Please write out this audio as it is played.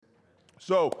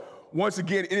So once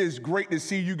again, it is great to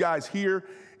see you guys here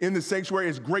in the sanctuary.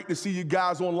 It's great to see you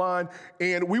guys online.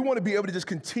 And we want to be able to just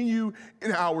continue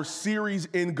in our series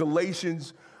in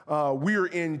Galatians. We are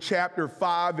in chapter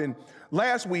 5. And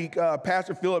last week,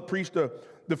 Pastor Philip preached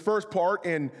the first part.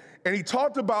 And he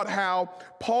talked about how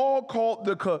Paul called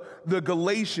the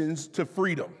Galatians to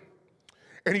freedom.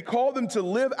 And he called them to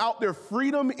live out their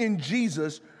freedom in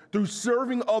Jesus through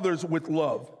serving others with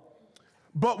love.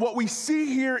 But what we see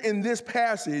here in this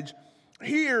passage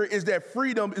here is that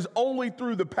freedom is only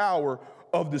through the power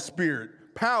of the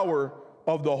Spirit, power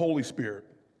of the Holy Spirit.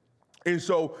 And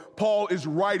so Paul is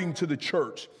writing to the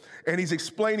church, and he's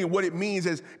explaining what it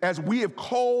means as we have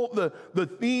called the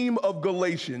theme of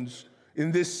Galatians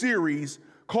in this series,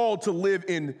 called to live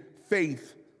in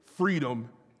faith, freedom,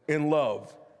 and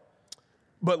love.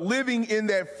 But living in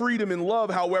that freedom and love,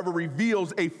 however,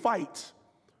 reveals a fight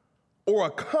or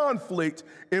a conflict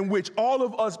in which all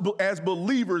of us as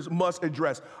believers must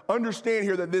address. Understand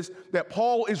here that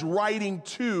Paul is writing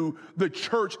to the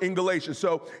church in Galatia.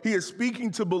 So he is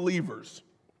speaking to believers.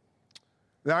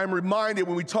 Now I'm reminded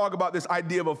when we talk about this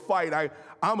idea of a fight,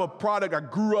 I'm a product, I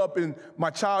grew up in my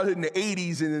childhood in the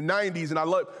 80s and the 90s, and I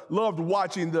loved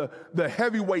watching the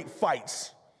heavyweight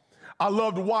fights. I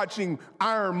loved watching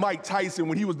Iron Mike Tyson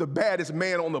when he was the baddest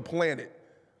man on the planet.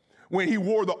 When he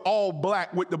wore the all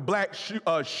black with the black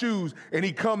shoes, and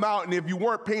he'd come out, and if you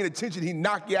weren't paying attention, he'd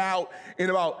knock you out in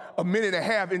about a minute and a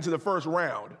half into the first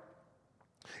round.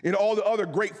 And all the other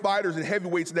great fighters and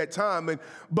heavyweights at that time.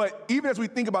 But even as we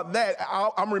think about that,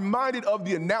 I'm reminded of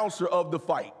the announcer of the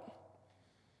fight.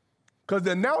 Because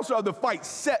the announcer of the fight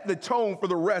set the tone for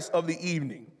the rest of the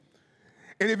evening.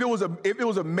 And if it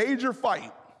was a major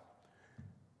fight,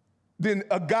 then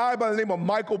a guy by the name of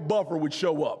Michael Buffer would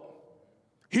show up.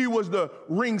 He was the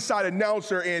ringside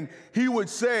announcer, and he would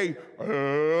say,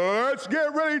 "Let's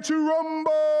get ready to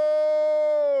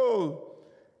rumble."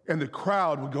 And the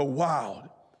crowd would go wild.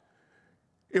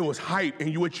 It was hype,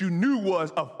 and what you knew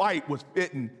was a fight was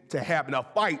fitting to happen. A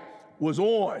fight was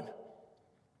on.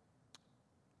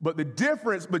 But the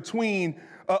difference between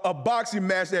a boxing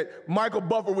match that Michael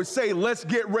Buffer would say, "Let's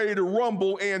get ready to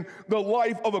rumble," and the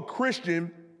life of a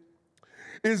Christian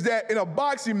is that in a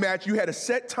boxing match, you had a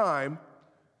set time,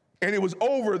 and it was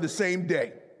over the same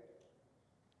day.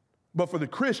 But for the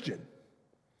Christian,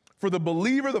 for the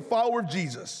believer, the follower of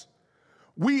Jesus,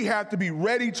 we have to be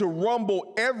ready to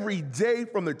rumble every day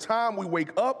from the time we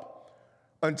wake up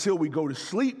until we go to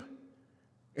sleep,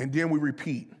 and then we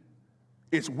repeat.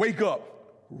 It's wake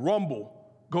up,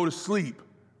 rumble, go to sleep,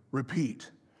 repeat.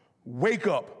 Wake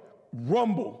up,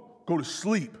 rumble, go to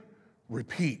sleep,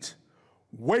 repeat.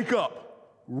 Wake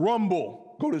up,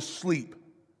 rumble, go to sleep,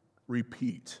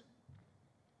 repeat.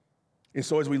 And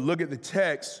so as we look at the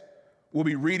text, we'll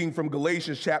be reading from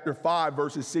Galatians chapter 5,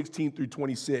 verses 16 through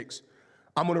 26.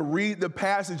 I'm going to read the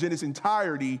passage in its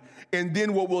entirety, and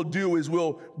then what we'll do is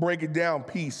we'll break it down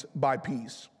piece by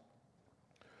piece.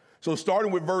 So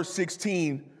starting with verse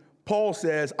 16, Paul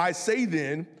says, "I say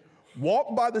then,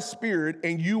 walk by the Spirit,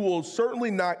 and you will certainly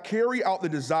not carry out the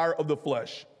desire of the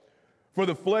flesh. For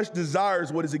the flesh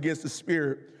desires what is against the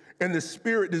Spirit, and the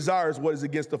Spirit desires what is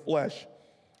against the flesh.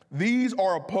 These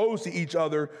are opposed to each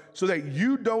other so that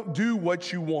you don't do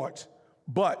what you want.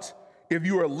 But if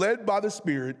you are led by the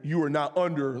Spirit, you are not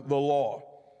under the law.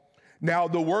 Now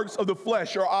the works of the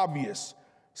flesh are obvious: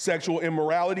 sexual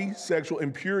immorality, sexual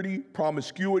impurity,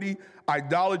 promiscuity,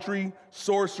 idolatry,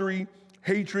 sorcery,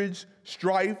 hatreds,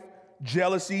 strife,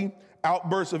 jealousy,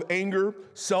 outbursts of anger,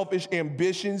 selfish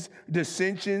ambitions,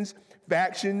 dissensions,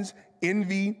 factions,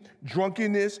 envy,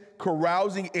 drunkenness,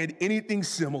 carousing, and anything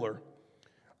similar.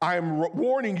 I am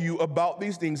warning you about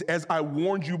these things as I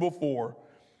warned you before,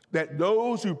 that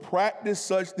those who practice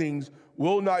such things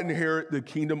will not inherit the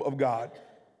kingdom of God.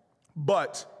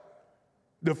 But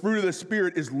the fruit of the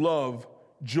Spirit is love,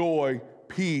 joy,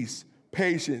 peace,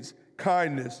 patience,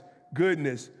 kindness,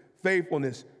 goodness,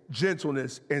 faithfulness,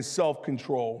 gentleness, and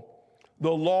self-control.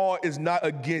 The law is not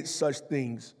against such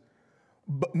things.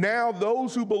 But now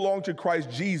those who belong to Christ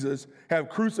Jesus have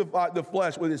crucified the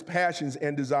flesh with its passions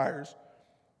and desires.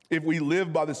 If we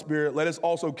live by the Spirit, let us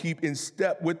also keep in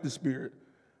step with the Spirit.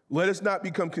 Let us not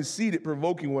become conceited,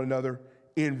 provoking one another,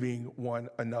 envying one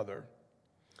another."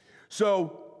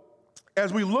 So,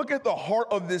 as we look at the heart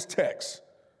of this text,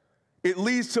 it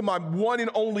leads to my one and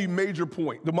only major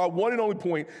point. My one and only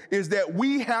point is that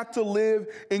we have to live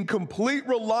in complete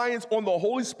reliance on the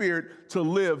Holy Spirit to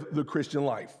live the Christian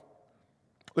life.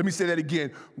 Let me say that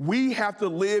again. We have to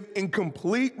live in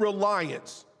complete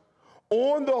reliance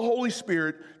on the Holy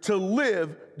Spirit to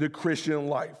live the Christian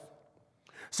life.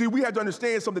 See, we have to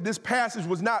understand something. This passage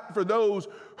was not for those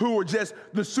who were just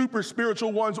the super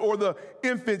spiritual ones or the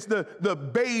infants, the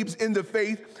babes in the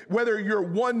faith, whether you're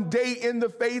one day in the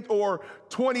faith or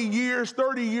 20 years,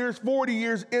 30 years, 40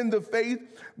 years in the faith.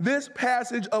 This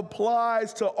passage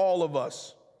applies to all of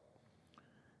us.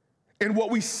 And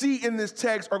what we see in this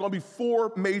text are going to be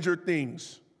four major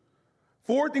things.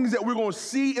 Four things that we're going to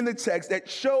see in the text that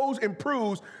shows and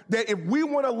proves that if we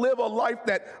want to live a life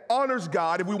that honors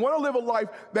God, if we want to live a life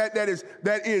that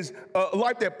is a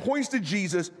life that points to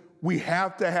Jesus, we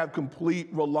have to have complete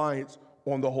reliance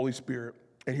on the Holy Spirit.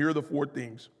 And here are the four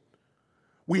things.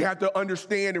 We have to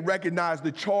understand and recognize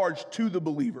the charge to the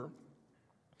believer.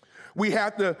 We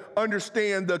have to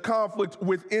understand the conflict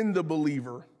within the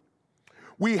believer.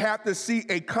 We have to see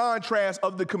a contrast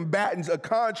of the combatants, a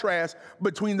contrast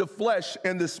between the flesh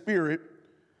and the spirit.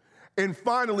 And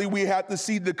finally, we have to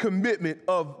see the commitment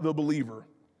of the believer.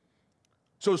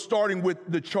 So starting with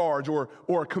the charge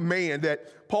or command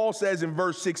that Paul says in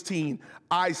verse 16,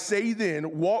 I say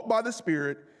then, walk by the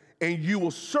Spirit, and you will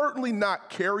certainly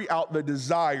not carry out the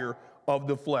desire of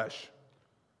the flesh.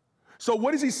 So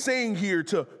what is he saying here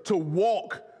to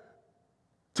walk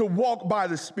by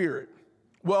the Spirit?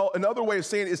 Well, another way of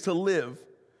saying it is to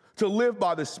live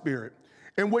by the Spirit.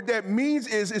 And what that means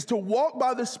is to walk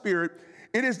by the Spirit.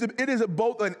 It is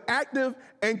both an active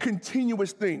and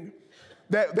continuous thing,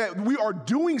 that we are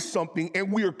doing something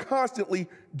and we are constantly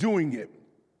doing it.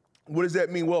 What does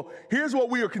that mean? Well, here's what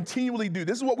we are continually do.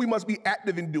 This is what we must be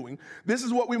active in doing. This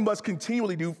is what we must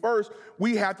continually do. First,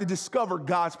 we have to discover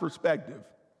God's perspective.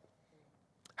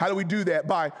 How do we do that?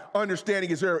 By understanding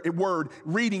his word,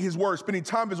 reading his word, spending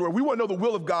time in his word. We want to know the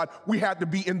will of God. We have to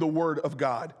be in the word of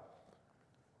God.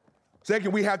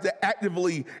 Second, we have to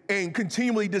actively and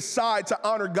continually decide to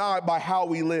honor God by how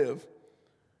we live.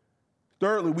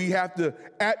 Thirdly, we have to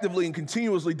actively and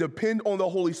continuously depend on the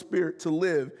Holy Spirit to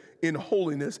live in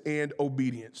holiness and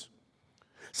obedience.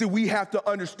 See, we have to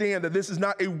understand that this is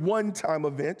not a one-time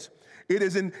event. It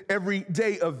is an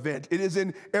everyday event. It is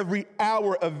an every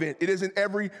hour event. It is an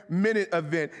every minute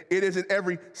event. It is an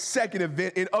every second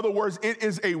event. In other words, it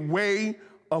is a way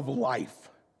of life.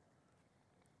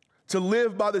 To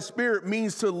live by the Spirit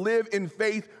means to live in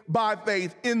faith, by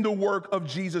faith, in the work of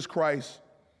Jesus Christ.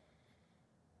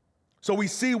 So we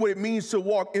see what it means to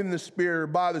walk in the Spirit,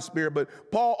 by the Spirit, but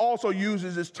Paul also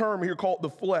uses this term here called the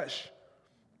flesh.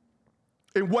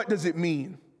 And what does it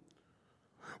mean?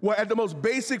 Well, at the most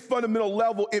basic fundamental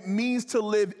level, it means to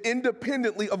live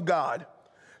independently of God,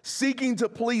 seeking to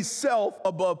please self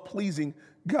above pleasing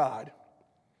God.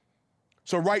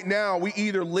 So right now, we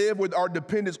either live with our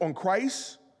dependence on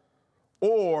Christ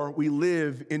or we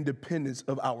live in dependence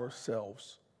of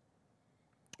ourselves.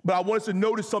 But I want us to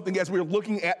notice something as we're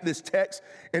looking at this text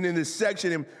and in this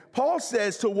section. And Paul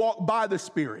says to walk by the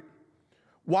Spirit.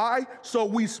 Why? So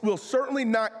we will certainly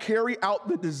not carry out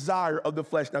the desire of the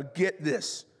flesh. Now get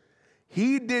this.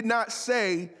 He did not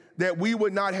say that we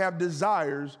would not have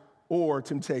desires or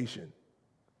temptation.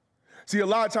 See, a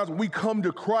lot of times when we come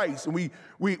to Christ and we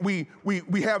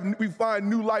find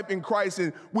new life in Christ,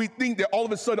 and we think that all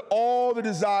of a sudden all the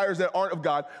desires that aren't of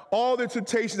God, all the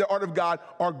temptations that aren't of God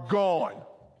are gone.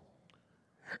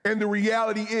 And the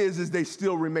reality is they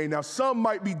still remain. Now, some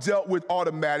might be dealt with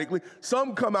automatically.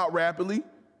 Some come out rapidly,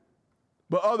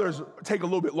 but others take a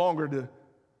little bit longer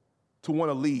to want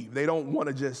to leave. They don't want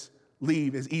to just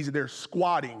leave as easy. They're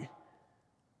squatting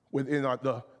within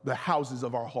the houses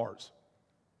of our hearts.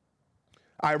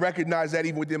 I recognize that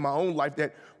even within my own life,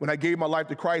 that when I gave my life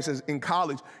to Christ as in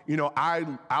college,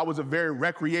 I was a very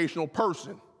recreational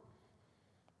person.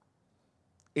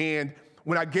 And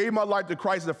when I gave my life to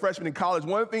Christ as a freshman in college,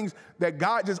 one of the things that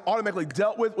God just automatically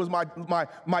dealt with was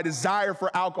my desire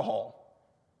for alcohol.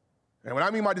 And when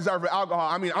I mean my desire for alcohol,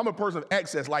 I mean I'm a person of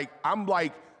excess.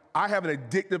 I have an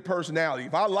addictive personality.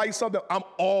 If I like something, I'm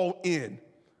all in.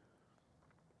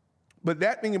 But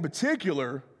that thing in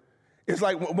particular, it's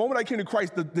like the moment I came to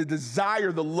Christ, the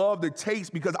desire, the love, the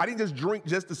taste, because I didn't just drink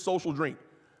just the social drink.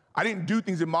 I didn't do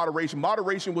things in moderation.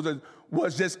 Moderation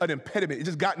was just an impediment. It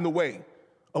just got in the way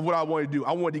of what I wanted to do.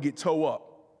 I wanted to get toe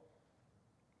up.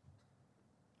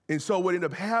 And so what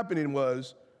ended up happening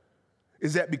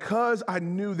is that because I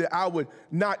knew that I would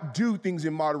not do things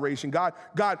in moderation, God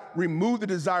removed the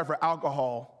desire for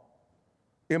alcohol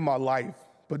in my life.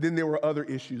 But then there were other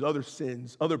issues, other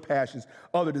sins, other passions,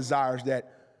 other desires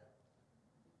that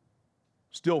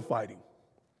still fighting,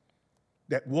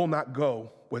 that will not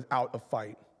go without a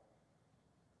fight.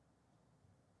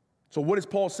 So what is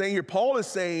Paul saying here? Paul is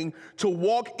saying to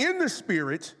walk in the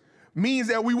Spirit means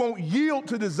that we won't yield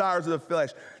to desires of the flesh.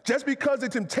 Just because the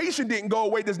temptation didn't go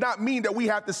away does not mean that we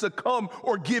have to succumb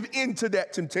or give in to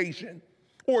that temptation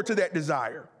or to that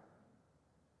desire.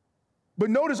 But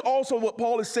notice also what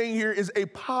Paul is saying here is a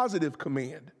positive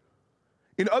command.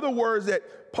 In other words,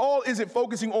 that Paul isn't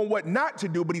focusing on what not to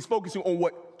do, but he's focusing on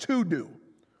what to do.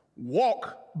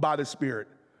 Walk by the Spirit.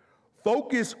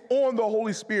 Focus on the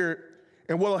Holy Spirit,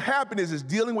 and what will happen is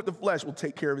dealing with the flesh will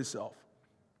take care of itself.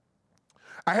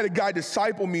 I had a guy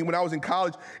disciple me when I was in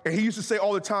college, and he used to say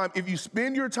all the time, if you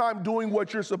spend your time doing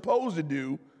what you're supposed to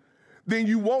do, then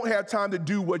you won't have time to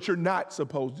do what you're not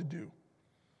supposed to do.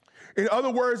 In other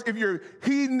words, if you're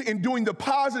heeding and doing the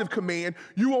positive command,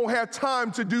 you won't have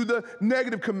time to do the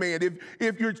negative command.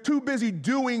 If you're too busy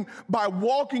doing by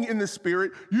walking in the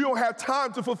Spirit, you don't have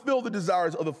time to fulfill the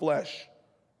desires of the flesh.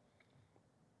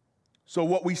 So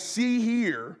what we see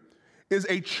here is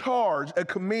a charge, a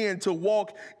command to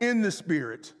walk in the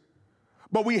Spirit.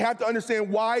 But we have to understand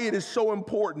why it is so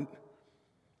important.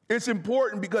 It's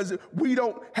important because we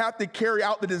don't have to carry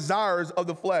out the desires of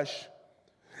the flesh.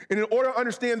 And in order to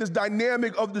understand this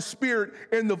dynamic of the Spirit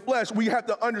and the flesh, we have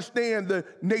to understand the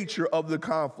nature of the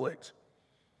conflict.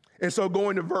 And so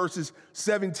going to verses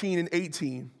 17 and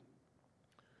 18,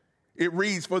 it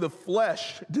reads, for the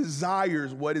flesh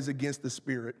desires what is against the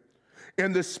Spirit,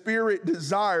 and the Spirit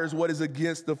desires what is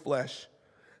against the flesh.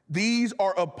 These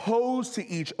are opposed to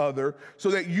each other so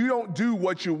that you don't do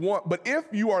what you want. But if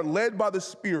you are led by the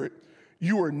Spirit,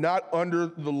 you are not under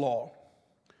the law.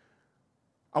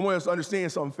 I want us to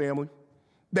understand something, family,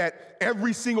 that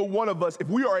every single one of us, if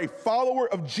we are a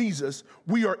follower of Jesus,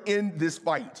 we are in this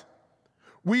fight.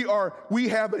 We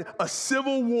have a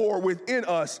civil war within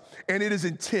us, and it is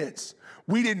intense.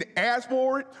 We didn't ask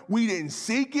for it. We didn't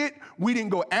seek it. We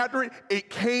didn't go after it. It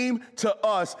came to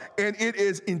us, and it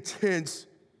is intense.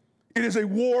 It is a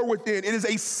war within. It is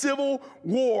a civil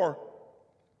war.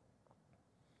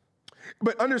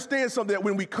 But understand something, that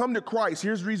when we come to Christ,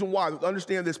 here's the reason why.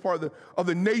 Understand this part of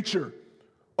the nature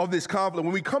of this conflict.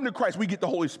 When we come to Christ, we get the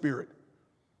Holy Spirit.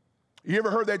 You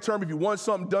ever heard that term, if you want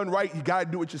something done right, you got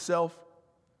to do it yourself?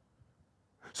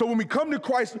 So when we come to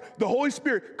Christ, the Holy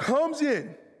Spirit comes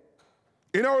in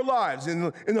our lives,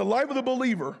 in the life of the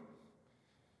believer.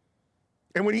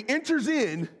 And when he enters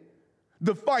in,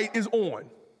 the fight is on.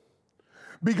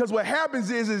 Because what happens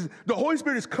is the Holy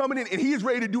Spirit is coming in and he is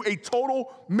ready to do a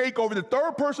total makeover. The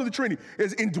third person of the Trinity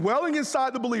is indwelling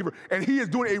inside the believer, and he is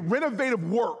doing a renovative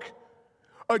work,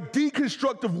 a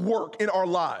deconstructive work in our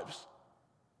lives.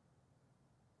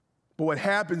 But what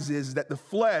happens is that the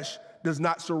flesh does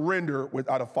not surrender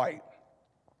without a fight.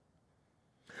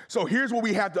 So here's what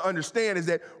we have to understand is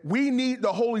that we need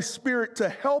the Holy Spirit to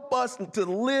help us to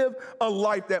live a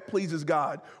life that pleases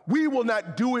God. We will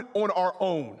not do it on our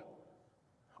own.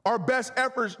 Our best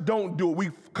efforts don't do it.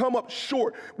 We've come up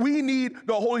short. We need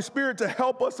the Holy Spirit to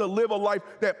help us to live a life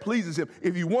that pleases him.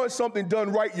 If you want something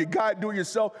done right, you got to do it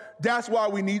yourself. That's why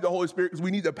we need the Holy Spirit, because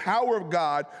we need the power of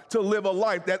God to live a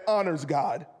life that honors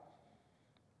God.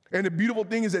 And the beautiful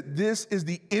thing is that this is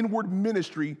the inward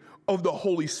ministry of the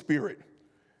Holy Spirit.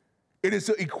 It is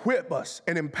to equip us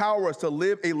and empower us to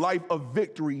live a life of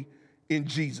victory in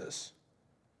Jesus.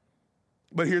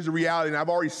 But here's the reality, and I've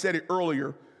already said it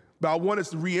earlier, but I want us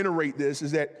to reiterate this,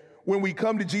 is that when we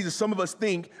come to Jesus, some of us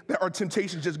think that our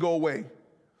temptations just go away,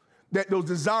 that those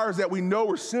desires that we know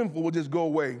are sinful will just go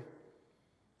away.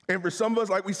 And for some of us,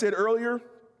 like we said earlier,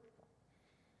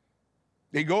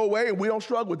 they go away and we don't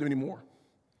struggle with them anymore.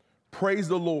 Praise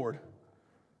the Lord.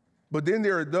 But then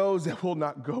there are those that will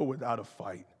not go without a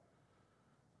fight.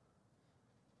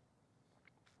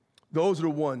 Those are the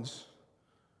ones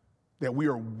that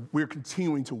we're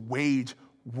continuing to wage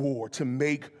war, to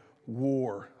make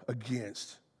war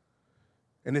against.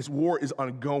 And this war is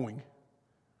ongoing.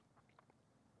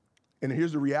 And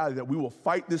here's the reality, that we will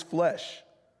fight this flesh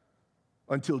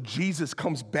until Jesus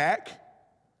comes back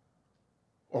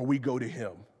or we go to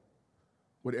him,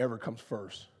 whatever comes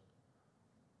first.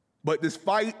 But this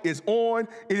fight is on,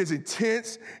 it is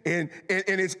intense, and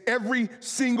it's every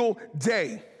single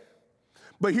day.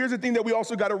 But here's the thing that we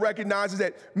also got to recognize, is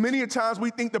that many a times we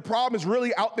think the problem is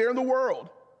really out there in the world.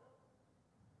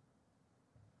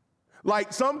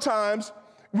 Like sometimes,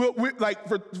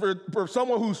 for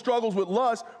someone who struggles with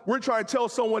lust, we're trying to tell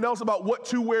someone else about what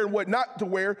to wear and what not to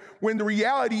wear, when the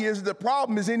reality is the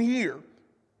problem is in here.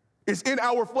 It's in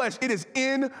our flesh. It is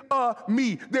in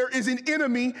me. There is an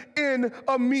enemy in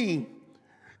me.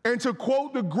 And to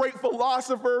quote the great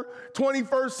philosopher,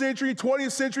 21st century,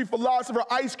 20th century philosopher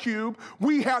Ice Cube,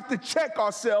 we have to check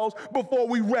ourselves before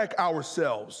we wreck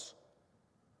ourselves.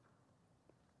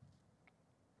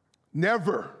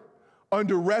 Never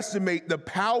underestimate the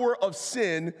power of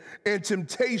sin and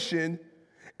temptation,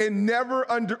 and never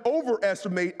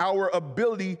overestimate our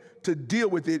ability to deal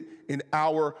with it in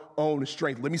our own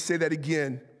strength. Let me say that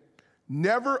again.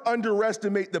 Never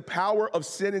underestimate the power of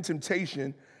sin and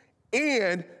temptation,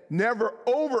 and never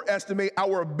overestimate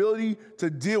our ability to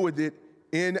deal with it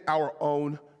in our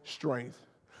own strength.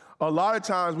 A lot of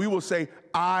times we will say,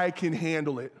 I can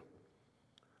handle it.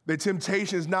 The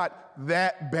temptation is not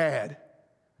that bad.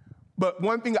 But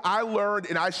one thing I learned,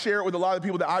 and I share it with a lot of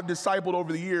people that I've discipled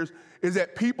over the years, is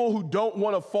that people who don't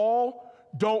want to fall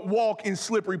don't walk in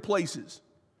slippery places.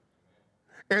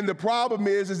 And the problem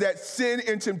is that sin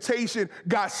and temptation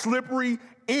got slippery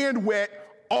and wet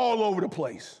all over the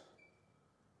place.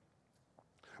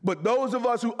 But those of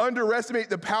us who underestimate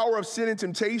the power of sin and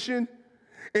temptation,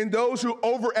 and those who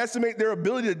overestimate their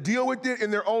ability to deal with it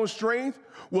in their own strength,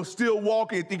 will still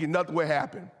walk in thinking nothing will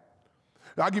happen.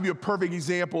 Now, I'll give you a perfect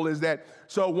example is that,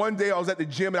 so one day I was at the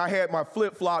gym and I had my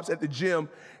flip-flops at the gym,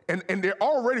 and they're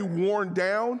already worn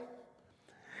down.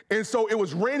 And so it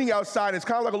was raining outside. It's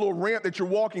kind of like a little ramp that you're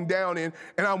walking down in.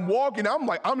 And I'm walking, I'm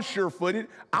like, I'm sure-footed.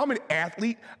 I'm an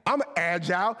athlete. I'm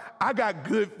agile. I got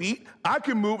good feet. I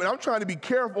can move, and I'm trying to be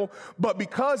careful. But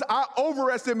because I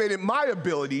overestimated my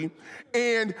ability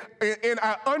and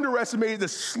I underestimated the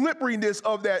slipperiness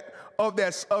of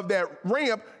that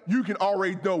ramp, you can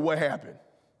already know what happened.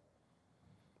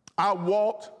 I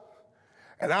walked,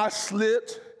 and I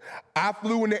slipped. I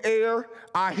flew in the air.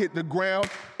 I hit the ground,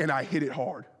 and I hit it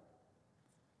hard.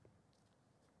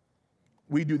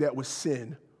 We do that with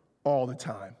sin all the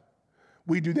time.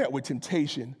 We do that with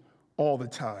temptation all the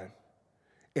time.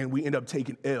 And we end up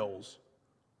taking L's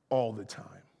all the time.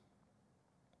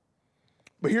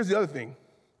 But here's the other thing.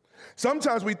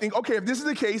 Sometimes we think, okay, if this is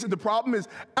the case, if the problem is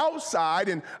outside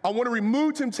and I want to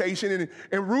remove temptation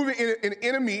and remove an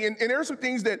enemy, and there are some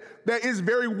things that is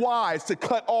very wise to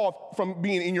cut off from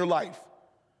being in your life.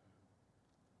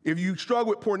 If you struggle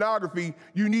with pornography,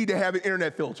 you need to have an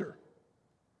internet filter.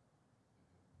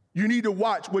 You need to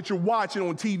watch what you're watching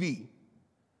on TV.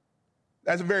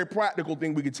 That's a very practical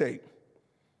thing we could take.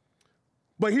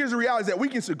 But here's the reality is that we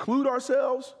can seclude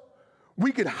ourselves,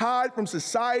 we can hide from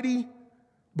society,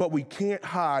 but we can't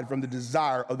hide from the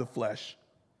desire of the flesh.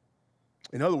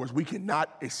 In other words, we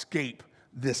cannot escape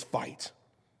this fight.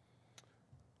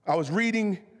 I was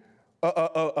reading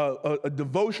a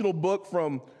devotional book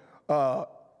from a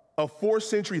 4th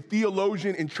century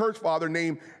theologian and church father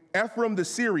named Ephraim the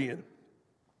Syrian.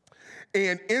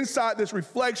 And inside this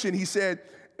reflection, he said,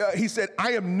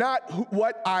 I am not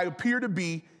what I appear to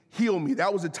be, heal me.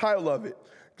 That was the title of it.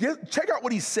 Check out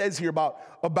what he says here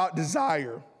about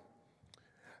desire.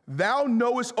 Thou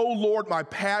knowest, O Lord, my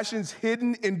passions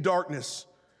hidden in darkness.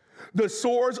 The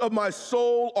sores of my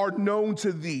soul are known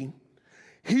to thee.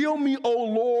 Heal me, O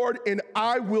Lord, and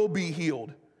I will be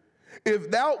healed.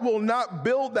 If thou wilt not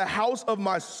build the house of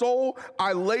my soul,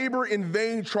 I labor in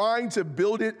vain trying to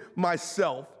build it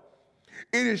myself.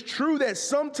 It is true that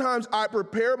sometimes I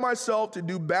prepare myself to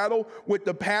do battle with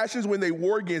the passions when they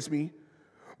war against me,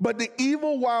 but the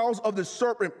evil wiles of the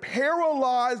serpent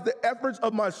paralyze the efforts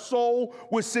of my soul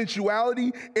with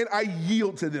sensuality, and I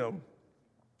yield to them.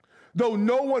 Though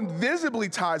no one visibly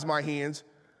ties my hands,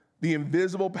 the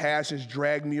invisible passions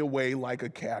drag me away like a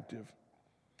captive.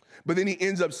 But then he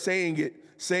ends up saying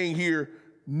here,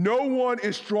 no one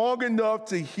is strong enough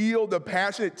to heal the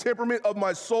passionate temperament of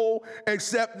my soul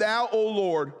except thou, O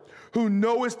Lord, who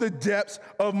knowest the depths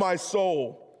of my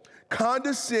soul.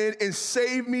 Condescend and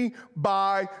save me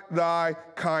by thy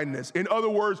kindness. In other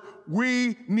words,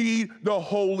 we need the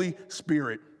Holy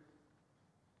Spirit.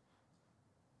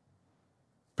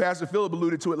 Pastor Philip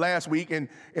alluded to it last week, and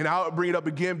I'll bring it up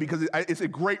again because it's a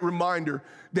great reminder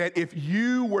that if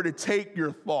you were to take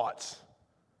your thoughts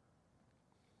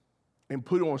and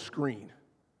put it on screen,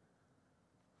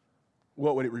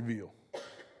 what would it reveal?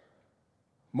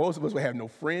 Most of us would have no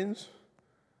friends.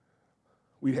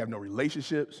 We'd have no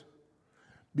relationships.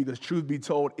 Because truth be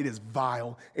told, it is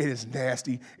vile, it is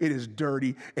nasty, it is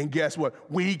dirty, and guess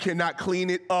what? We cannot clean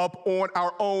it up on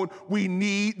our own. We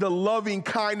need the loving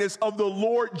kindness of the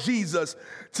Lord Jesus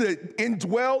to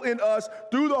indwell in us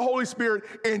through the Holy Spirit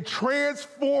and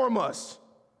transform us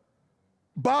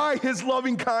by his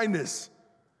loving kindness.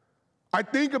 I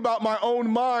think about my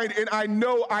own mind, and I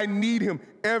know I need him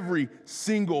every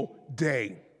single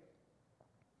day.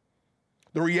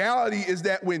 The reality is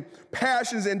that when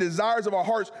passions and desires of our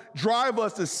hearts drive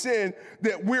us to sin,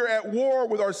 that we're at war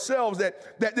with ourselves,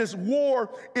 that this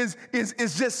war is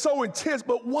just so intense.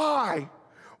 But why?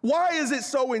 Why is it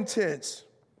so intense?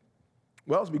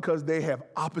 Well, it's because they have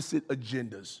opposite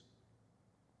agendas.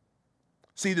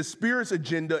 See, the Spirit's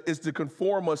agenda is to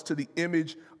conform us to the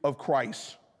image of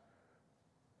Christ.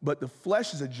 But the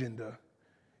flesh's agenda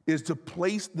is to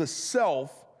place the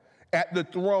self at the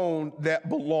throne that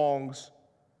belongs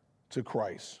to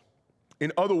Christ.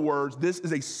 In other words, this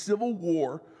is a civil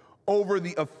war over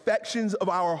the affections of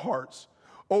our hearts,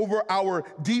 over our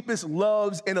deepest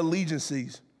loves and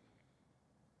allegiances.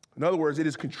 In other words, it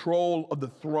is control of the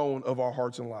throne of our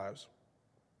hearts and lives.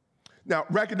 Now,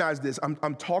 recognize this.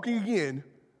 I'm talking again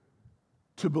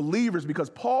to believers because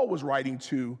Paul was writing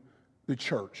to the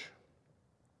church.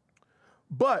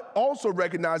 But also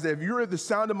recognize that if you're at the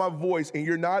sound of my voice and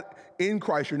you're not in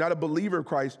Christ, you're not a believer of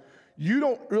Christ, you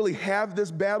don't really have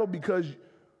this battle because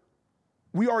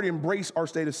we already embrace our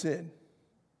state of sin.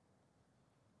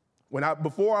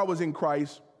 Before I was in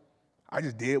Christ, I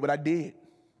just did what I did.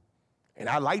 And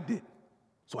I liked it.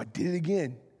 So I did it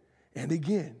again and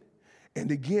again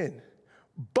and again.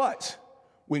 But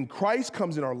when Christ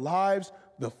comes in our lives,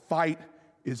 the fight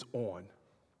is on.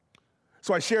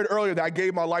 So I shared earlier that I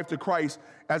gave my life to Christ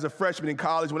as a freshman in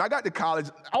college. When I got to college,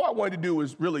 all I wanted to do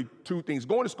was really two things.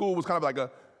 Going to school was kind of like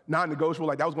a non-negotiable,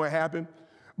 like that was going to happen.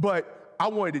 But I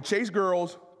wanted to chase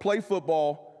girls, play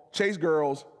football, chase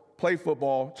girls, play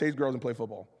football, chase girls, and play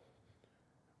football.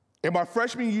 In my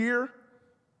freshman year,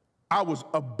 I was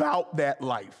about that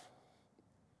life.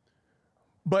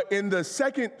 But in the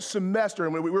second semester,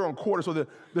 and we were on quarter, so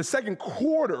the second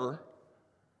quarter,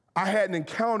 I had an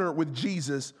encounter with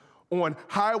Jesus on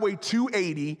Highway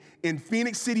 280 in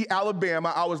Phoenix City,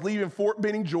 Alabama. I was leaving Fort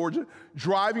Benning, Georgia,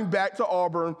 driving back to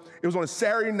Auburn. It was on a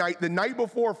Saturday night. The night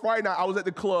before, Friday night, I was at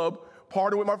the club,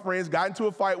 partying with my friends, got into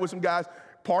a fight with some guys,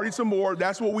 partied some more.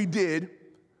 That's what we did.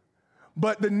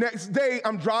 But the next day,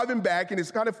 I'm driving back, and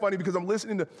it's kind of funny because I'm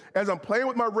listening to, as I'm playing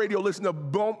with my radio, listening to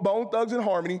Bone Thugs and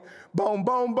Harmony, bone,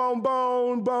 bone, bone,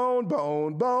 bone, bone,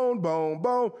 bone, bone, bone,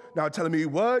 bone. Now telling me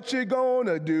what you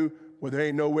gonna do when there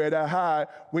ain't nowhere to hide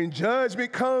when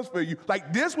judgment comes for you.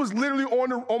 Like this was literally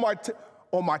on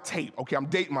my tape. Okay, I'm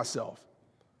dating myself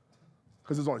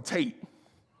because it's on a tape.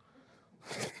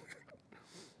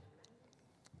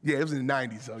 Yeah, it was in the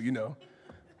 90s, so you know.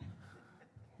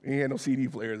 He had no CD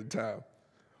player at the time.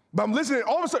 But I'm listening,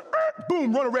 all of a sudden,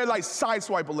 boom, run a red light,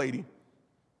 sideswipe a lady.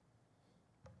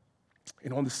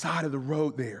 And on the side of the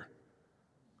road there,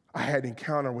 I had an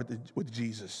encounter with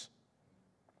Jesus.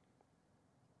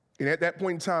 And at that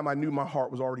point in time, I knew my heart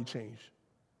was already changed.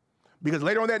 Because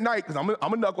later on that night, because I'm a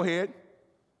knucklehead,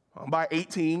 I'm about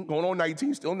 18, going on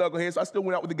 19, still knucklehead, so I still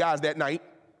went out with the guys that night.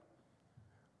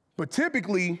 But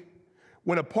typically,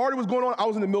 when a party was going on, I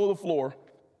was in the middle of the floor.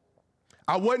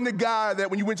 I wasn't the guy that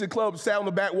when you went to the club, sat on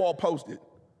the back wall, posted.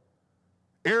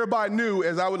 Everybody knew,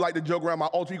 as I would like to joke around, my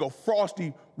alter ego,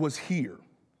 Frosty was here.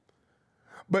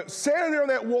 But standing there on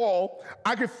that wall,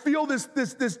 I could feel this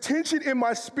tension in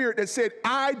my spirit that said,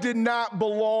 I did not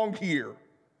belong here.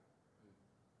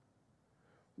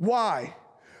 Why?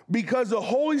 Because the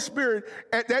Holy Spirit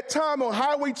at that time on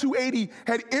Highway 280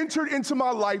 had entered into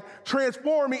my life,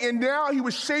 transformed me, and now he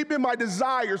was shaping my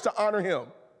desires to honor him.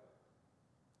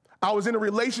 I was in a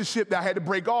relationship that I had to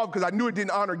break off because I knew it didn't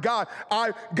honor God.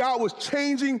 God was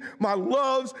changing my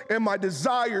loves and my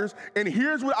desires, and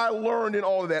here's what I learned in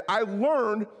all of that. I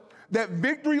learned that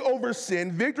victory over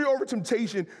sin, victory over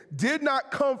temptation, did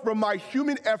not come from my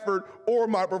human effort or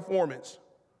my performance.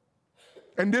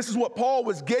 And this is what Paul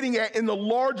was getting at in the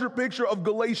larger picture of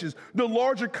Galatians, the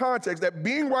larger context, that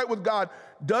being right with God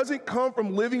doesn't come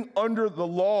from living under the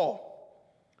law.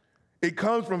 It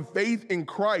comes from faith in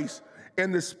Christ.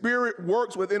 And the Spirit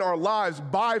works within our lives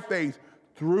by faith,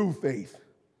 through faith.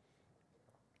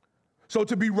 So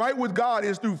to be right with God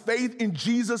is through faith in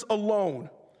Jesus alone.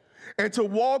 And to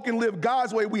walk and live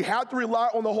God's way, we have to rely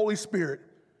on the Holy Spirit.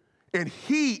 And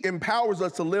he empowers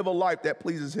us to live a life that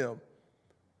pleases him.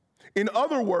 In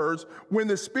other words, when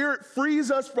the Spirit frees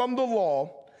us from the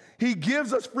law, he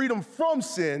gives us freedom from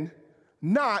sin,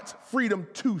 not freedom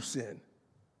to sin.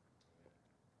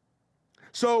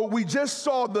 So we just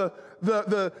saw the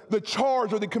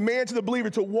charge or the command to the believer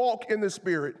to walk in the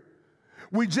Spirit.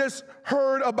 We just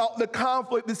heard about the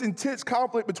conflict, this intense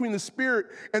conflict between the Spirit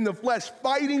and the flesh,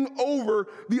 fighting over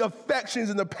the affections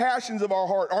and the passions of our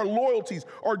heart, our loyalties,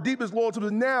 our deepest loyalties.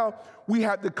 And now we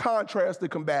have to contrast the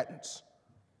combatants.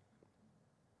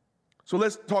 So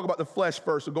let's talk about the flesh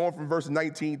first. So going from verse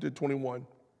 19 to 21.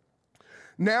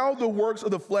 Now the works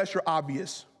of the flesh are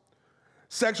obvious: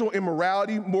 sexual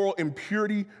immorality, moral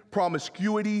impurity,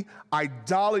 promiscuity,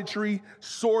 idolatry,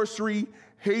 sorcery,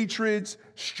 hatreds,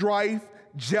 strife,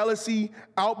 jealousy,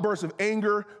 outbursts of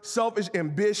anger, selfish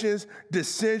ambitions,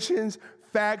 dissensions,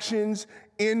 factions,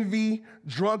 envy,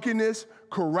 drunkenness,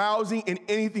 carousing, and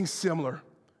anything similar.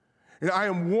 And I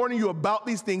am warning you about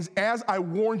these things as I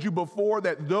warned you before,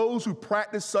 that those who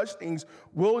practice such things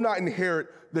will not inherit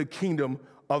the kingdom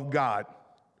of God.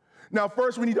 Now,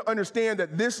 first, we need to understand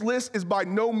that this list is by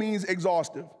no means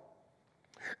exhaustive.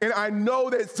 And I know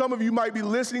that some of you might be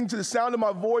listening to the sound of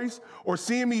my voice or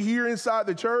seeing me here inside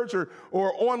the church or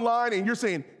online, and you're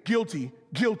saying, guilty,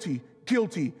 guilty,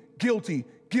 guilty, guilty,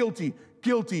 guilty,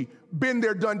 guilty. Been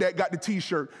there, done that, got the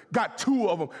t-shirt, got 2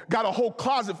 of them, got a whole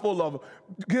closet full of them.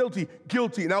 Guilty,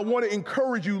 guilty. And I want to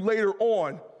encourage you later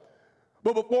on.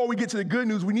 But before we get to the good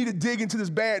news, we need to dig into this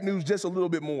bad news just a little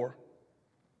bit more.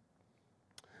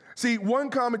 See, one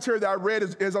commentary that I read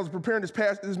as I was preparing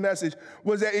this message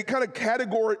was that it kind of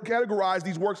categorized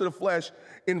these works of the flesh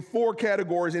in 4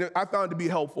 categories, and I found it to be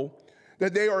helpful.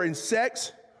 That they are in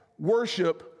sex,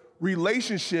 worship,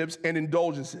 relationships, and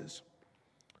indulgences.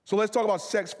 So let's talk about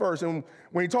sex first. And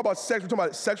when you talk about sex, we're talking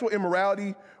about sexual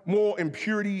immorality, moral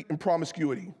impurity, and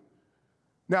promiscuity.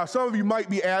 Now, some of you might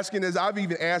be asking, as I've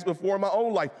even asked before in my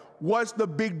own life, what's the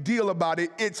big deal about it?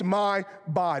 It's my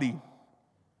body.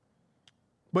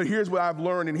 But here's what I've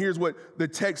learned, and here's what the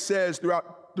text says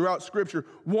throughout Scripture.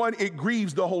 1, it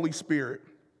grieves the Holy Spirit.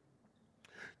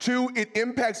 2, it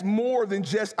impacts more than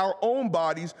just our own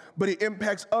bodies, but it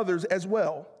impacts others as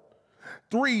well.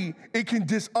 3, it can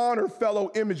dishonor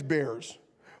fellow image bearers.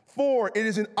 4, it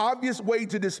is an obvious way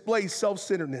to display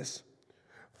self-centeredness.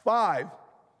 5,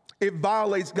 it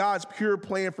violates God's pure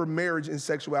plan for marriage and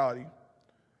sexuality.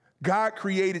 God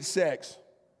created sex,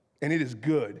 and it is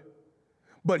good.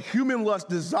 But human lust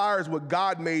desires what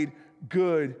God made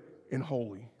good and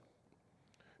holy.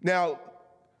 Now,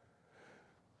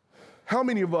 how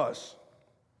many of us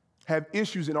have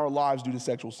issues in our lives due to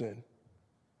sexual sin?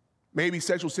 Maybe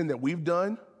sexual sin that we've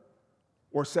done,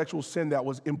 or sexual sin that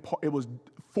was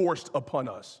forced upon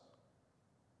us.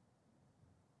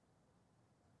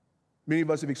 Many of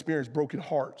us have experienced broken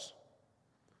hearts.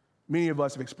 Many of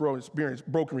us have experienced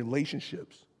broken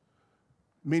relationships.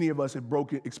 Many of us have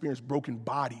experienced broken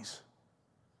bodies.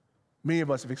 Many of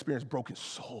us have experienced broken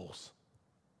souls.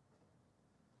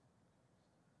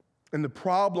 And the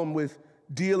problem with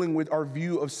dealing with our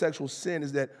view of sexual sin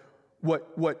is that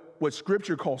what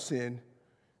Scripture calls sin,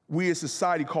 we as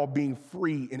society call being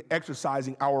free and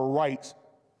exercising our rights,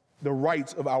 the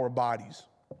rights of our bodies.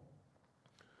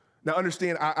 Now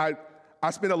understand, I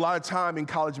spend a lot of time in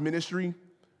college ministry,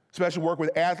 especially work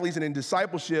with athletes, and in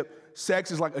discipleship,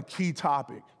 sex is like a key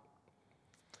topic.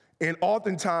 And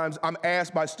oftentimes I'm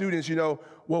asked by students,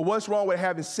 well, what's wrong with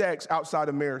having sex outside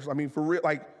of marriage? I mean, for real,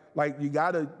 like you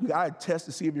gotta test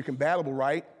to see if you're compatible,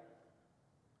 right?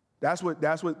 That's what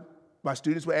my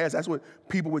students would ask. That's what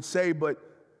people would say. But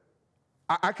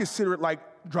I consider it like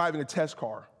driving a test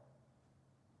car.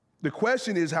 The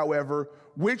question is, however,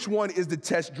 which one is the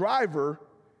test driver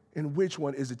and which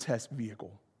one is the test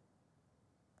vehicle?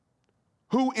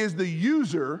 Who is the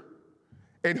user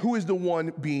and who is the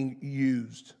one being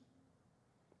used?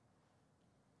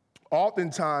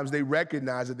 Oftentimes they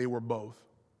recognize that they were both,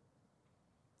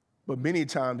 but many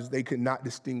times they could not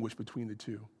distinguish between the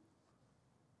two.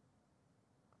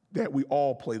 That we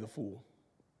all play the fool.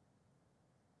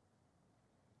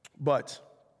 But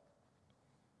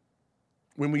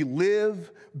when we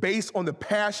live based on the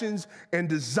passions and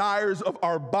desires of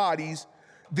our bodies,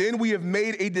 then we have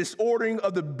made a disordering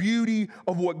of the beauty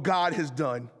of what God has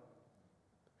done.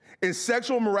 And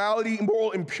sexual morality,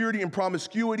 moral impurity, and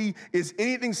promiscuity is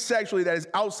anything sexually that is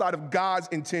outside of God's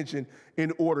intention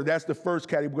and order. That's the first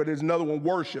category. There's another one,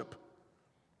 worship.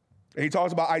 And he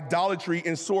talks about idolatry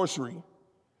and sorcery.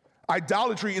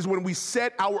 Idolatry is when we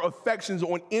set our affections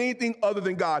on anything other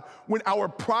than God, when our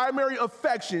primary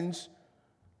affections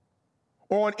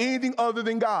are on anything other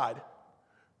than God.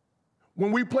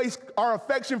 When we place our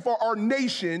affection for our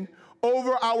nation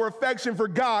over our affection for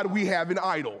God, we have an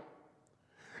idol.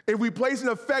 If we place an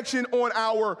affection on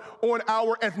our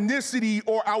ethnicity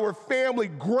or our family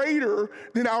greater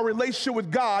than our relationship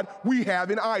with God, we have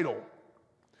an idol.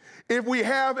 If we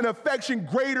have an affection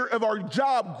greater of our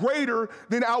job greater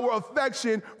than our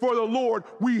affection for the Lord,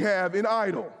 we have an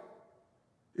idol.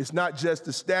 It's not just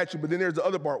the statue, but then there's the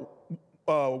other part,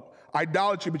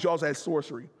 idolatry, but you also have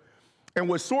sorcery. And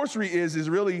what sorcery is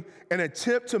really an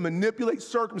attempt to manipulate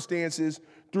circumstances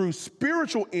through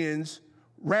spiritual ends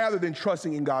rather than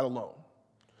trusting in God alone.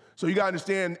 So you got to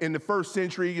understand, in the first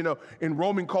century, in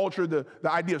Roman culture, the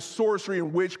idea of sorcery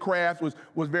and witchcraft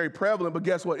was very prevalent, but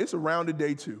guess what? It's around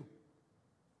today too.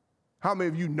 How many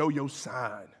of you know your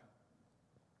sign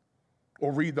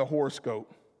or read the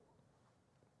horoscope,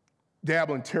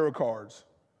 dabble in tarot cards,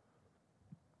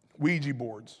 Ouija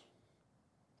boards,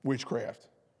 witchcraft?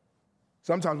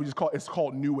 Sometimes it's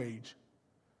called New Age.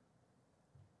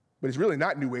 But it's really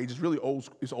not new age. It's really old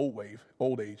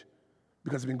age,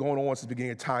 because it's been going on since the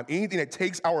beginning of time. Anything that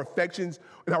takes our affections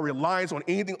and our reliance on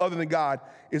anything other than God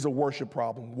is a worship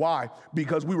problem. Why?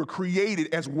 Because we were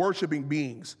created as worshiping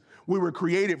beings. We were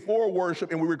created for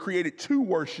worship, and we were created to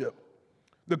worship.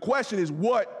 The question is,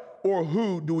 what or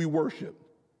who do we worship?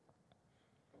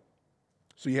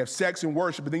 So you have sex and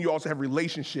worship, but then you also have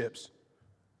relationships.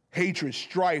 Hatred,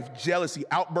 strife, jealousy,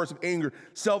 outbursts of anger,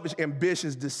 selfish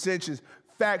ambitions, dissensions,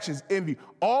 factions, envy.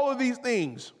 All of these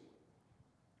things,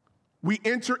 we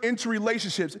enter into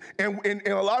relationships, and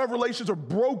a lot of relationships are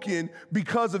broken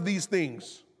because of these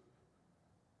things.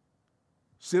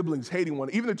 Siblings hating one,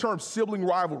 even the term sibling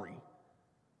rivalry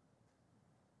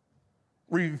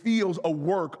reveals a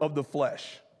work of the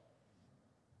flesh.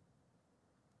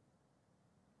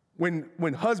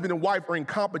 When husband and wife are in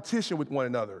competition with one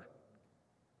another,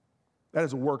 that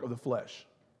is a work of the flesh.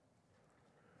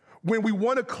 When we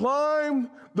want to climb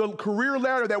the career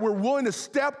ladder, that we're willing to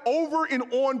step over and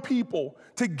on people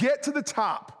to get to the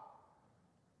top,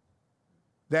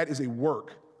 that is a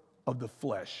work of the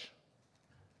flesh.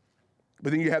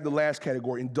 But then you have the last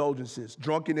category, indulgences,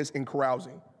 drunkenness and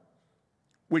carousing,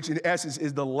 which in essence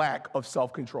is the lack of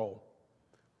self-control.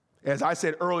 As I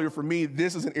said earlier, for me,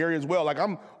 this is an area as well. Like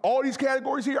all these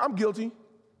categories here, I'm guilty.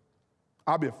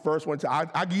 I'll be the first one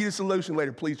I'll give you the solution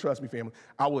later. Please trust me, family.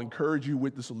 I will encourage you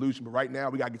with the solution. But right now,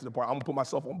 we got to get to the part. I'm going to put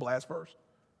myself on blast first.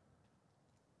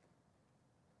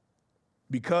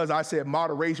 Because I said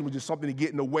moderation was just something to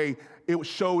get in the way, it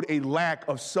showed a lack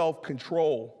of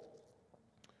self-control.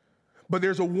 But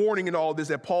there's a warning in all this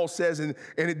that Paul says, and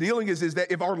the dealing is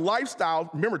that if our lifestyle,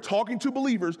 remember talking to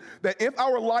believers, that if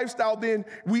our lifestyle then,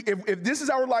 if this is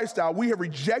our lifestyle, we have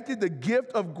rejected the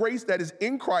gift of grace that is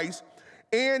in Christ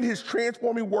and his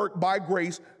transforming work by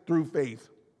grace through faith.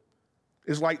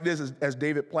 It's like this, as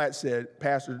David Platt said,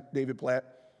 Pastor David Platt,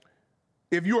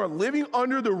 if you are living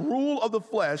under the rule of the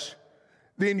flesh,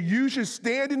 then you should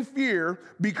stand in fear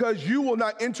because you will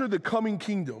not enter the coming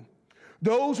kingdom.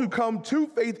 Those who come to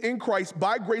faith in Christ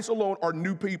by grace alone are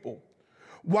new people.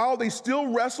 While they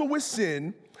still wrestle with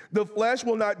sin, the flesh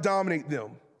will not dominate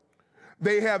them.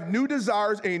 They have new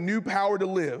desires and a new power to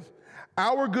live.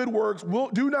 Our good works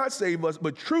do not save us,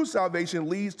 but true salvation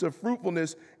leads to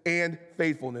fruitfulness and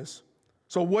faithfulness.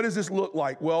 So what does this look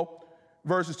like? Well,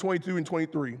 verses 22 and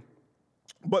 23.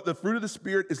 But the fruit of the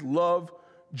Spirit is love,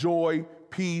 joy,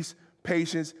 peace,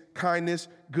 patience, kindness,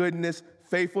 goodness,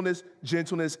 faithfulness,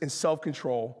 gentleness, and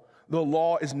self-control. The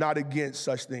law is not against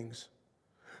such things.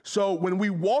 So when we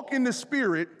walk in the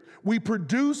Spirit, we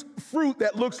produce fruit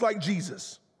that looks like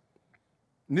Jesus.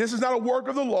 And this is not a work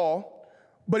of the law,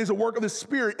 but it's a work of the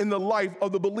Spirit in the life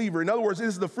of the believer. In other words, it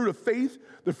is the fruit of faith,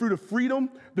 the fruit of freedom,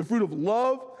 the fruit of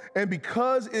love, and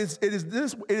because it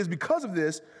is because of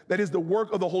this that is the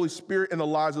work of the Holy Spirit in the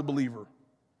lives of the believer.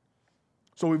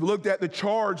 So we've looked at the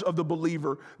charge of the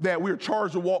believer, that we are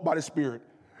charged to walk by the Spirit.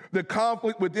 The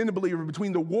conflict within the believer,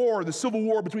 between the civil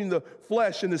war between the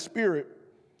flesh and the Spirit.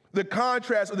 The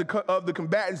contrast of the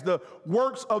combatants, the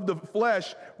works of the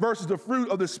flesh versus the fruit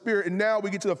of the Spirit. And now we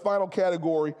get to the final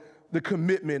category, the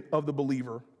commitment of the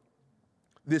believer.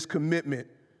 This commitment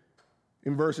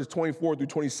in verses 24 through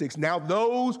 26. Now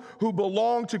those who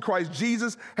belong to Christ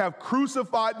Jesus have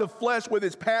crucified the flesh with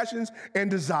its passions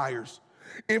and desires.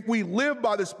 If we live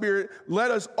by the Spirit,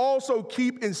 let us also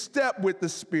keep in step with the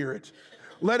Spirit.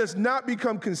 Let us not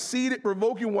become conceited,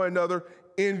 provoking one another,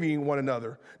 envying one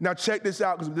another. Now check this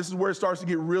out, because this is where it starts to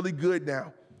get really good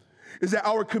now. Is that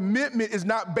our commitment is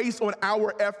not based on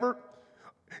our effort.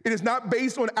 It is not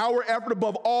based on our effort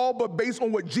above all, but based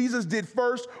on what Jesus did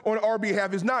first on our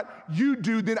behalf. It's not you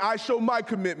do, then I show my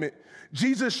commitment.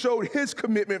 Jesus showed his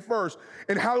commitment first.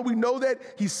 And how do we know that?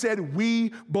 He said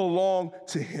we belong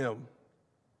to him.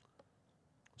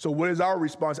 So what is our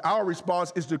response? Our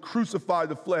response is to crucify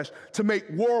the flesh, to make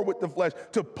war with the flesh,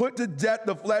 to put to death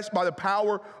the flesh by the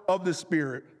power of the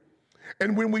Spirit.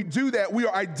 And when we do that, we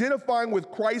are identifying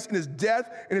with Christ in his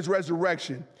death and his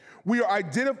resurrection. We are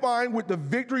identifying with the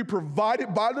victory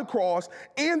provided by the cross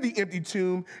and the empty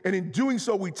tomb, and in doing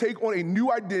so, we take on a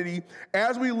new identity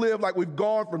as we live like we've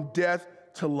gone from death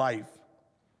to life.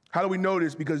 How do we know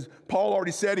this? Because Paul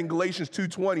already said in Galatians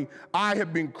 2:20, I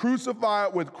have been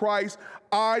crucified with Christ.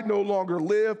 I no longer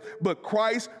live, but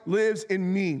Christ lives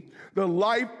in me. The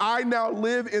life I now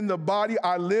live in the body,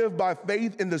 I live by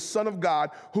faith in the Son of God,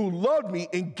 who loved me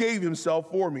and gave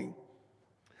himself for me.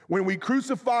 When we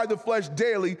crucify the flesh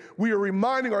daily, we are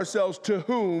reminding ourselves to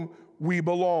whom we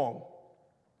belong.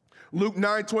 Luke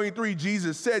 9:23,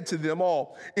 Jesus said to them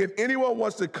all, if anyone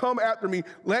wants to come after me,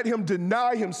 let him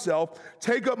deny himself,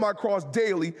 take up my cross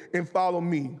daily, and follow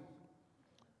me.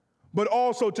 but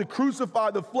also to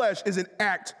crucify the flesh is an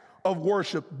act of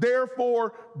worship.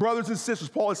 Therefore, brothers and sisters,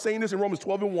 Paul is saying this in Romans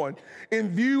 12:1, in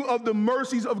view of the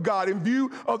mercies of God, in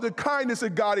view of the kindness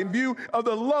of God, in view of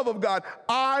the love of God,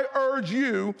 I urge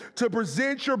you to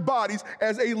present your bodies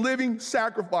as a living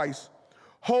sacrifice,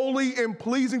 holy and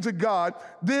pleasing to God.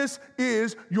 This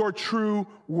is your true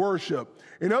worship.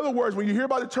 In other words, when you hear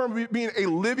about the term of being a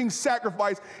living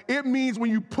sacrifice, it means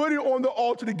when you put it on the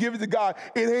altar to give it to God,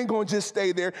 it ain't going to just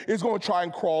stay there. It's going to try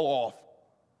and crawl off.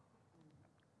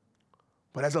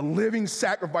 But as a living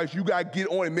sacrifice, you got to get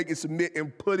on and make it submit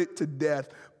and put it to death.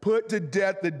 Put to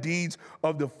death the deeds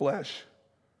of the flesh.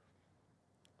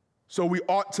 So we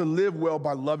ought to live well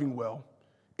by loving well,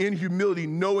 in humility,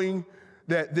 knowing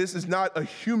that this is not a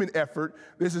human effort.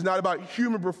 This is not about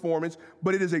human performance,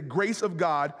 but it is a grace of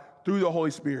God through the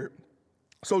Holy Spirit.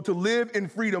 So to live in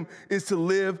freedom is to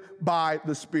live by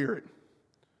the Spirit.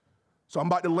 So I'm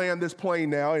about to land this plane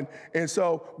now. And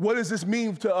so what does this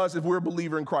mean to us if we're a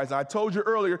believer in Christ? I told you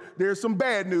earlier, there's some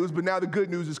bad news, but now the good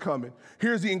news is coming.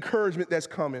 Here's the encouragement that's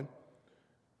coming.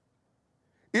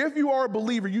 If you are a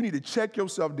believer, you need to check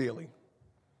yourself daily.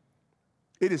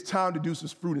 It is time to do some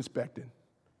fruit inspecting.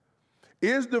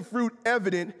 Is the fruit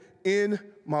evident in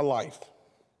my life?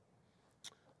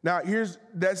 Now,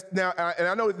 and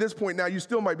I know at this point now you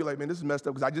still might be like, man, this is messed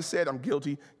up because I just said I'm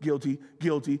guilty, guilty,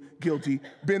 guilty, guilty,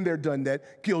 been there, done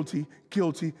that, guilty,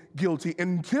 guilty, guilty.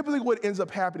 And typically what ends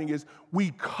up happening is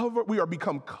we are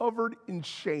become covered in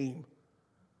shame.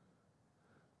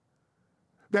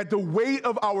 That the weight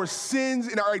of our sins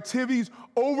and our activities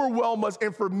overwhelm us.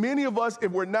 And for many of us,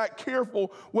 if we're not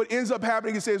careful, what ends up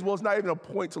happening is says, well, it's not even a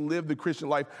point to live the Christian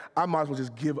life. I might as well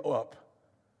just give up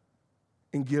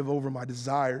and give over my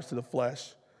desires to the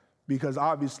flesh, because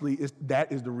obviously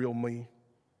that is the real me.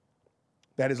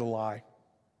 That is a lie.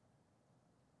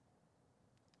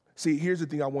 See, here's the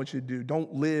thing I want you to do.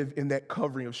 Don't live in that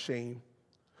covering of shame.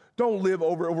 Don't live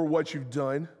over what you've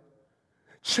done.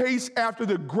 Chase after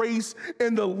the grace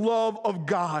and the love of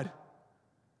God.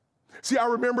 See, I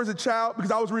remember as a child,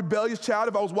 because I was a rebellious child,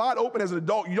 if I was wide open as an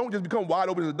adult, you don't just become wide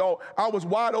open as an adult. I was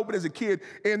wide open as a kid,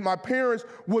 and my parents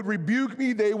would rebuke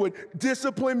me. They would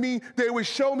discipline me. They would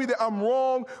show me that I'm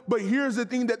wrong. But here's the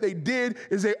thing that they did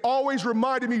is they always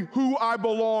reminded me who I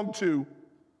belong to.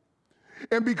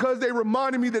 And because they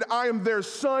reminded me that I am their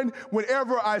son,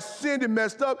 whenever I sinned and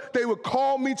messed up, they would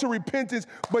call me to repentance,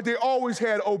 but they always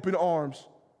had open arms.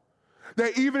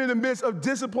 That even in the midst of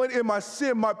discipline in my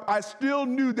sin, I still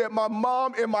knew that my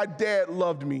mom and my dad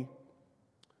loved me.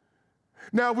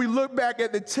 Now, we look back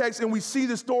at the text and we see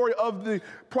the story of the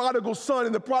prodigal son,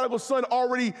 and the prodigal son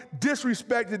already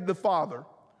disrespected the father,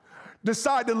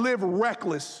 decided to live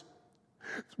reckless,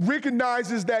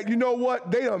 recognizes that, you know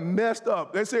what, they done messed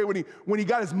up. They say when he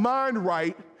got his mind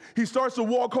right, he starts to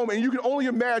walk home, and you can only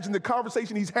imagine the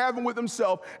conversation he's having with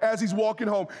himself as he's walking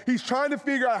home. He's trying to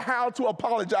figure out how to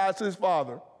apologize to his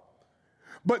father.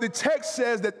 But the text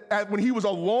says that when he was a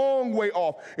long way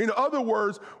off, in other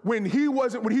words, when he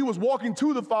was walking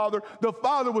to the father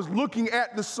was looking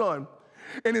at the son.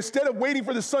 And instead of waiting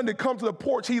for the son to come to the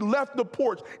porch, he left the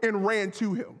porch and ran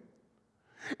to him.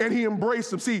 And he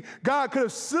embraced him. See, God could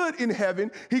have stood in heaven,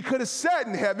 he could have sat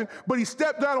in heaven, but he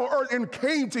stepped down on earth and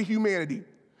came to humanity.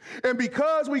 And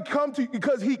because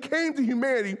he came to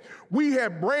humanity, we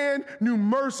have brand new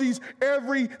mercies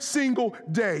every single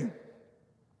day.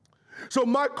 So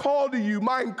my call to you,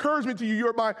 my encouragement to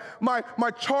you,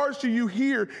 my charge to you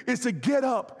here is to get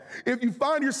up. If you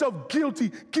find yourself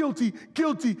guilty,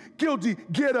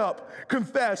 get up,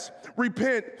 confess,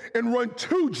 repent, and run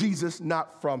to Jesus,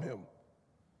 not from him.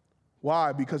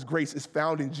 Why? Because grace is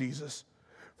found in Jesus.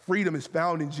 Freedom is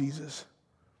found in Jesus.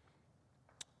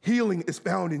 Healing is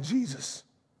found in Jesus.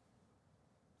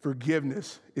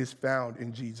 Forgiveness is found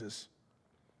in Jesus.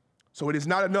 So it is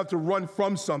not enough to run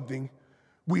from something.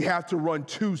 We have to run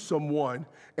to someone,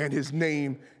 and his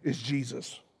name is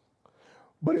Jesus.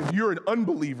 But if you're an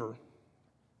unbeliever,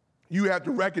 you have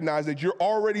to recognize that you're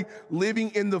already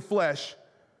living in the flesh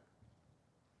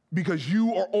because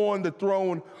you are on the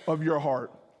throne of your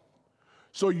heart.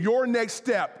 So your next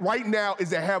step right now is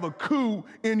to have a coup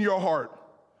in your heart.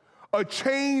 A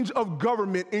change of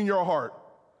government in your heart,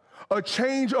 a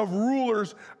change of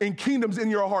rulers and kingdoms in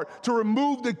your heart, to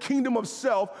remove the kingdom of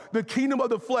self, the kingdom of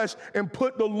the flesh, and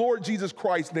put the Lord Jesus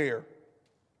Christ there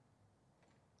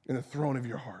in the throne of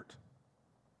your heart.